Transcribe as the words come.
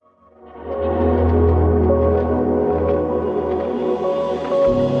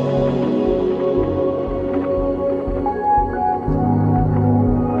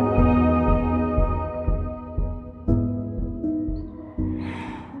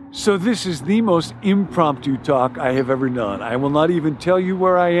So this is the most impromptu talk I have ever done. I will not even tell you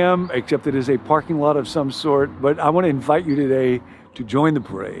where I am, except it is a parking lot of some sort. But I want to invite you today to join the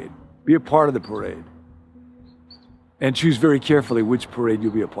parade, be a part of the parade, and choose very carefully which parade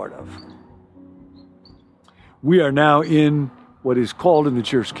you'll be a part of. We are now in what is called in the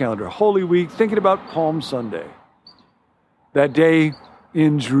church calendar Holy Week, thinking about Palm Sunday, that day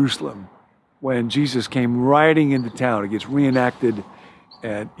in Jerusalem when Jesus came riding into town. It gets reenacted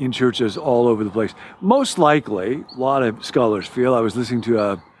and in churches all over the place. Most likely, a lot of scholars feel, I was listening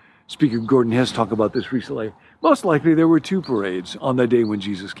to Speaker Gordon Hess talk about this recently, most likely there were two parades on that day when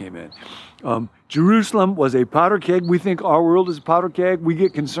Jesus came in. Jerusalem was a powder keg. We think our world is a powder keg. We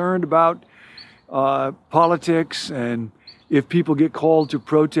get concerned about politics, and if people get called to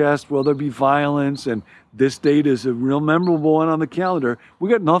protest, will there be violence? And this date is a real memorable one on the calendar.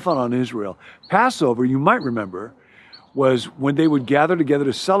 We got nothing on Israel. Passover, you might remember, was when they would gather together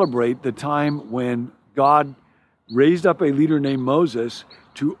to celebrate the time when God raised up a leader named Moses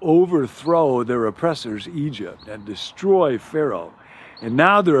to overthrow their oppressors, Egypt, and destroy Pharaoh. And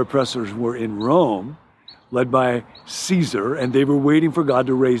now their oppressors were in Rome, led by Caesar, and they were waiting for God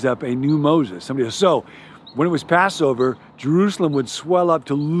to raise up a new Moses. So when it was Passover, Jerusalem would swell up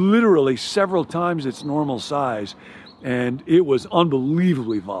to literally several times its normal size, and it was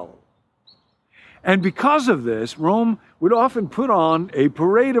unbelievably volatile. And because of this, Rome would often put on a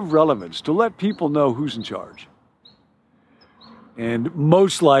parade of relevance to let people know who's in charge. And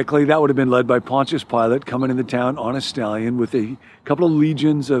most likely that would have been led by Pontius Pilate coming into town on a stallion with a couple of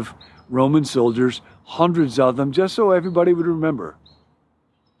legions of Roman soldiers, hundreds of them, just so everybody would remember.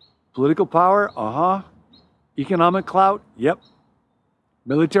 Political power, Economic clout, yep.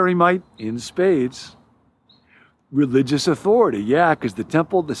 Military might, in spades. Religious authority, yeah, because the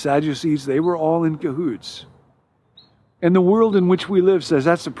temple, the Sadducees, they were all in cahoots. And the world in which we live says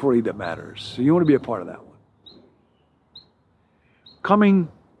that's the parade that matters. So you want to be a part of that one.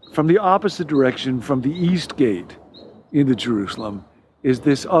 Coming from the opposite direction, from the east gate into Jerusalem, is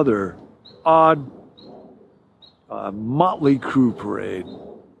this other odd, motley crew parade.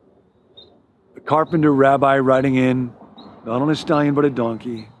 The carpenter rabbi riding in, not on a stallion but a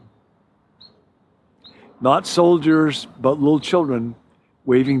donkey. Not soldiers, but little children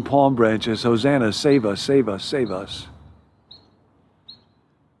waving palm branches. Hosanna, save us, save us, save us.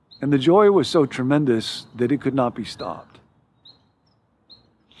 And the joy was so tremendous that it could not be stopped.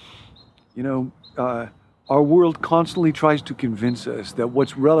 You know, our world constantly tries to convince us that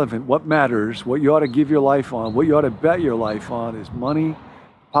what's relevant, what matters, what you ought to give your life on, what you ought to bet your life on is money,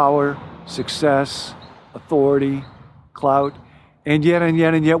 power, success, authority, clout. And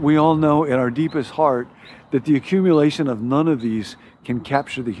yet we all know in our deepest heart that the accumulation of none of these can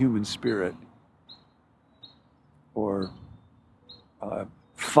capture the human spirit or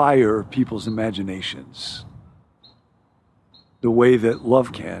fire people's imaginations the way that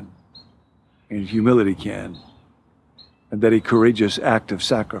love can and humility can, and that a courageous act of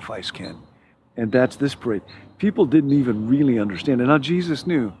sacrifice can. And that's this parade. People didn't even really understand it. Now Jesus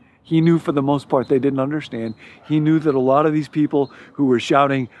knew. He knew for the most part they didn't understand. He knew that a lot of these people who were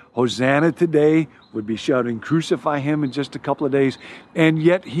shouting Hosanna today would be shouting crucify him in just a couple of days. And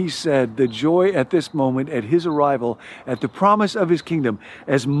yet he said the joy at this moment, at his arrival, at the promise of his kingdom,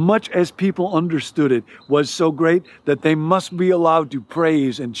 as much as people understood it, was so great that they must be allowed to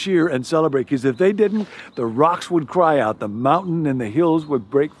praise and cheer and celebrate. Because if they didn't, the rocks would cry out, the mountain and the hills would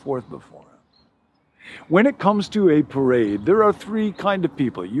break forth before. When it comes to a parade, there are three kinds of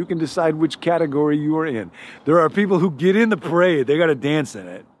people. You can decide which category you are in. There are people who get in the parade. They got to dance in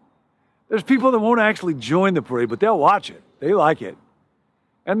it. There's people that won't actually join the parade, but they'll watch it. They like it.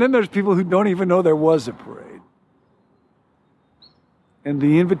 And then there's people who don't even know there was a parade. And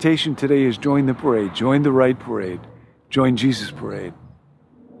the invitation today is join the parade. Join the right parade. Join Jesus' parade.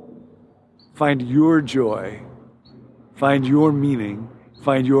 Find your joy. Find your meaning.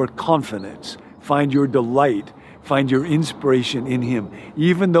 Find your confidence. Find your delight, find your inspiration in him,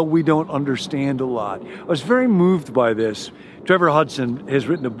 even though we don't understand a lot. I was very moved by this. Trevor Hudson has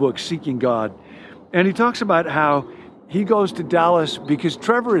written a book, Seeking God, and he talks about how he goes to Dallas because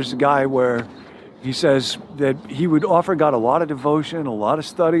Trevor is a guy where he says that he would offer God a lot of devotion, a lot of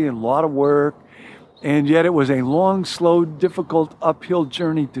study, and a lot of work, and yet it was a long, slow, difficult, uphill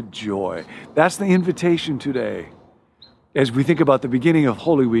journey to joy. That's the invitation today as we think about the beginning of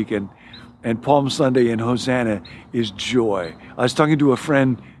Holy Week and Palm Sunday and Hosanna is joy. I was talking to a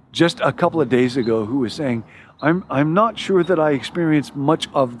friend just a couple of days ago who was saying, I'm not sure that I experienced much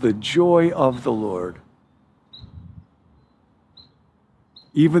of the joy of the Lord.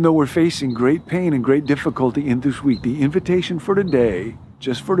 Even though we're facing great pain and great difficulty in this week, the invitation for today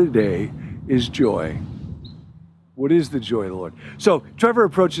just for today, is joy. What is the joy of the Lord? So Trevor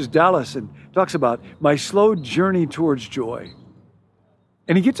approaches Dallas and talks about my slow journey towards joy.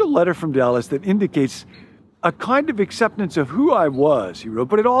 And he gets a letter from Dallas that indicates a kind of acceptance of who I was, he wrote,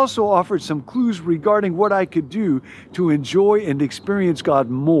 but it also offered some clues regarding what I could do to enjoy and experience God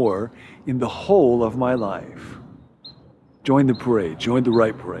more in the whole of my life. Join the parade, join the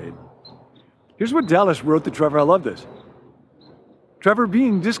right parade. Here's what Dallas wrote to Trevor. I love this. Trevor,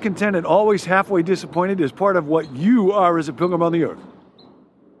 being discontented, always halfway disappointed, is part of what you are as a pilgrim on the earth.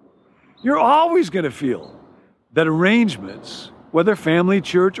 You're always going to feel that arrangements, whether family,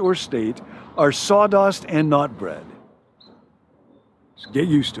 church, or state, are sawdust and not bread. So get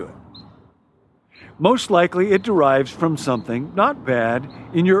used to it. Most likely it derives from something, not bad,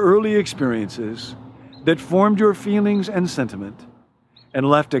 in your early experiences that formed your feelings and sentiment and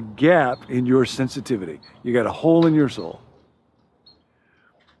left a gap in your sensitivity. You got a hole in your soul.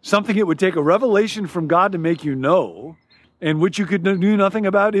 Something it would take a revelation from God to make you know, and which you could do nothing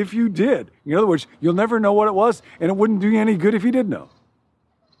about if you did. In other words, you'll never know what it was, and it wouldn't do you any good if you did know.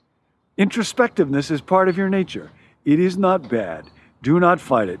 Introspectiveness is part of your nature. It is not bad. Do not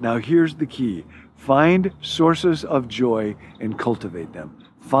fight it. Now here's the key. Find sources of joy and cultivate them.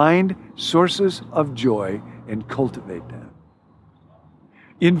 Find sources of joy and cultivate them.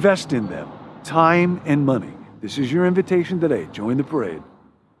 Invest in them, time and money. This is your invitation today. Join the parade.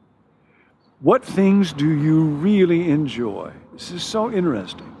 What things do you really enjoy? This is so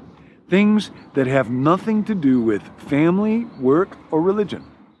interesting. Things that have nothing to do with family, work, or religion.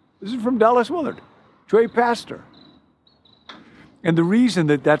 This is from Dallas Willard, Joy pastor. And the reason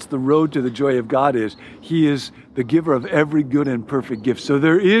that that's the road to the joy of God is He is the giver of every good and perfect gift. So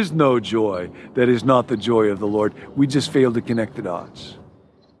there is no joy that is not the joy of the Lord. We just fail to connect the dots.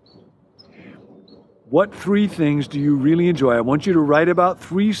 What three things do you really enjoy? I want you to write about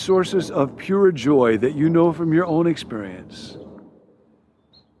three sources of pure joy that you know from your own experience.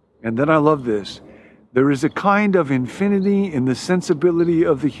 And then I love this. There is a kind of infinity in the sensibility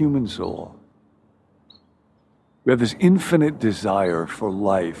of the human soul. We have this infinite desire for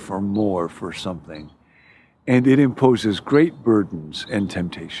life, for more, for something. And it imposes great burdens and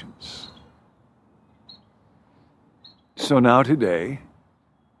temptations. So now today,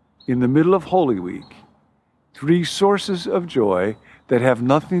 in the middle of Holy Week, three sources of joy that have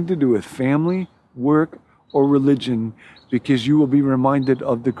nothing to do with family, work, or religion, because you will be reminded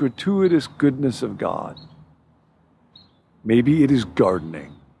of the gratuitous goodness of God. Maybe it is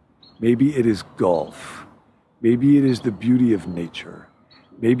gardening. Maybe it is golf. Maybe it is the beauty of nature.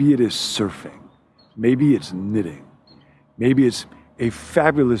 Maybe it is surfing. Maybe it's knitting. Maybe it's a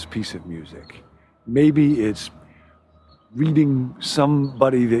fabulous piece of music. Maybe it's reading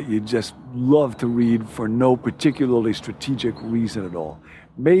somebody that you just love to read for no particularly strategic reason at all.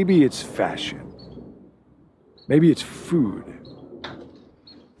 Maybe it's fashion. Maybe it's food.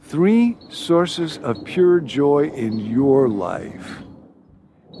 Three sources of pure joy in your life.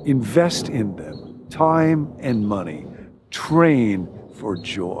 Invest in them, time and money. Train for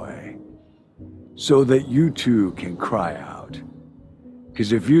joy so that you too can cry out.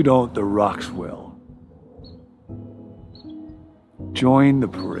 Because if you don't, the rocks will. Join the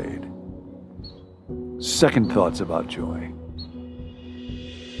parade. Second thoughts about joy.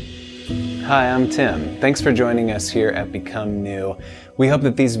 Hi, I'm Tim. Thanks for joining us here at Become New. We hope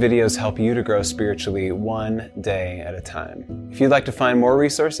that these videos help you to grow spiritually one day at a time. If you'd like to find more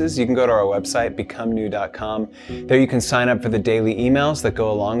resources, you can go to our website, becomenew.com. There you can sign up for the daily emails that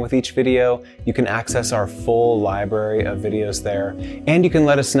go along with each video. You can access our full library of videos there. And you can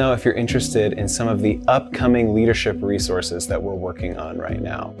let us know if you're interested in some of the upcoming leadership resources that we're working on right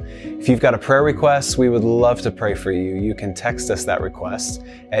now. If you've got a prayer request, we would love to pray for you. You can text us that request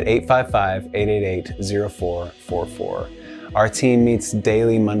at 855-888-0444. Our team meets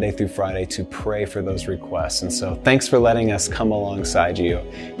daily Monday through Friday to pray for those requests. And so thanks for letting us come alongside you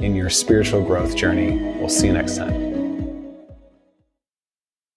in your spiritual growth journey. We'll see you next time.